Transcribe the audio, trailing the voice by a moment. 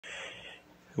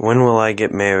When will I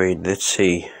get married? Let's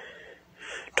see.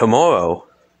 Tomorrow?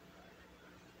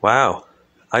 Wow.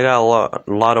 I got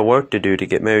a lot of work to do to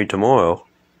get married tomorrow.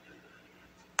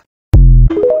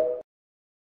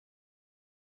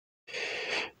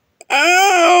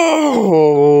 Oh,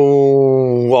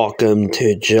 welcome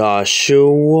to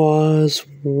Joshua's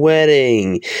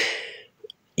wedding.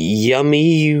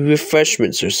 Yummy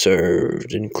refreshments are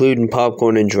served, including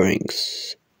popcorn and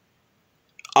drinks.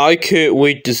 I can't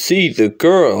wait to see the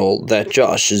girl that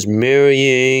Josh is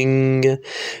marrying.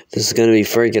 This is going to be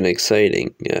freaking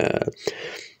exciting.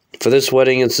 For this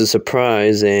wedding, it's a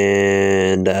surprise,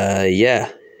 and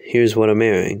yeah, here's what I'm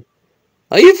marrying.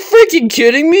 Are you freaking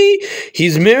kidding me?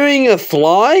 He's marrying a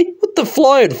fly? What the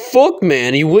fly and fuck,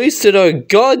 man? He wasted our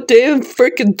goddamn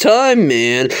freaking time,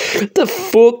 man. What the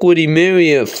fuck would he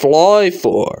marry a fly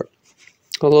for?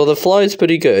 Although the fly's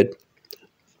pretty good.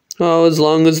 Oh, as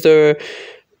long as they're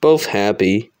both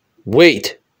happy.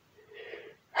 Wait.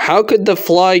 How could the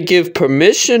fly give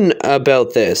permission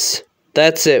about this?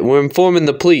 That's it. We're informing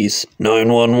the police.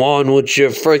 911, what's your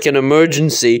freaking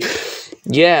emergency?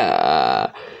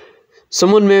 Yeah,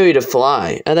 someone married a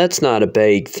fly. That's not a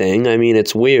big thing. I mean,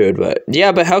 it's weird, but...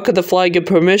 Yeah, but how could the fly give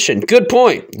permission? Good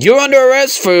point. You're under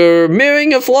arrest for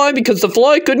marrying a fly because the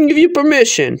fly couldn't give you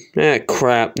permission. Ah,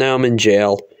 crap. Now I'm in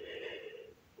jail.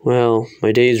 Well,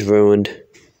 my day's ruined.